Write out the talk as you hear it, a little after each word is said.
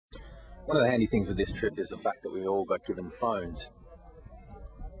One of the handy things with this trip is the fact that we all got given phones.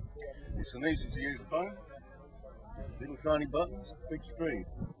 It's an easy to use phone, little tiny buttons, big screen.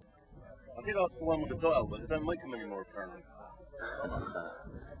 I did ask for one with a dial, but they don't make them anymore apparently.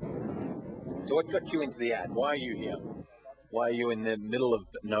 So what got you into the ad? Why are you here? Why are you in the middle of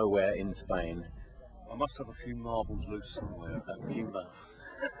nowhere in Spain? I must have a few marbles loose somewhere. A few marbles.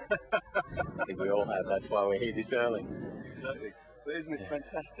 I think we all have, that's why we're here this early. Exactly. But isn't it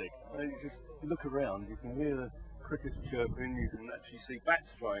fantastic? You just look around, you can hear the crickets chirping, you can actually see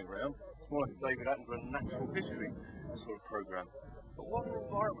bats flying around. It's more like a David Attenborough natural history sort of programme. But what an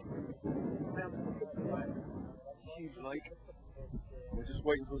environment. Huge lake. We're just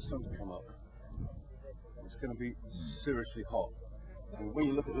waiting for the sun to come up. It's going to be seriously hot. And when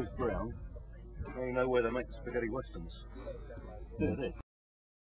you look at this ground, you know where they make the spaghetti westerns. There it is.